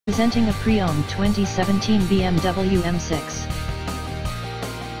Presenting a pre-owned 2017 BMW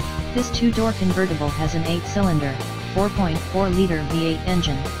M6. This two-door convertible has an 8-cylinder, 4.4-liter V8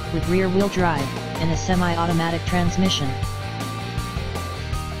 engine, with rear-wheel drive, and a semi-automatic transmission.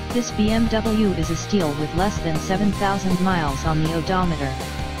 This BMW is a steal with less than 7,000 miles on the odometer.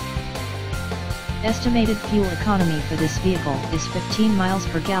 Estimated fuel economy for this vehicle is 15 miles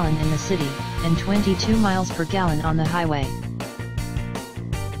per gallon in the city, and 22 miles per gallon on the highway.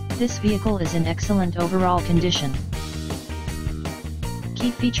 This vehicle is in excellent overall condition. Key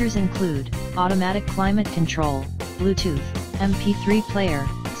features include automatic climate control, Bluetooth, MP3 player,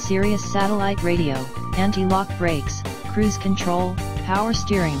 Sirius satellite radio, anti-lock brakes, cruise control, power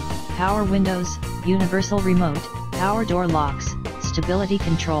steering, power windows, universal remote, power door locks, stability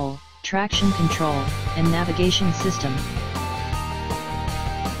control, traction control, and navigation system.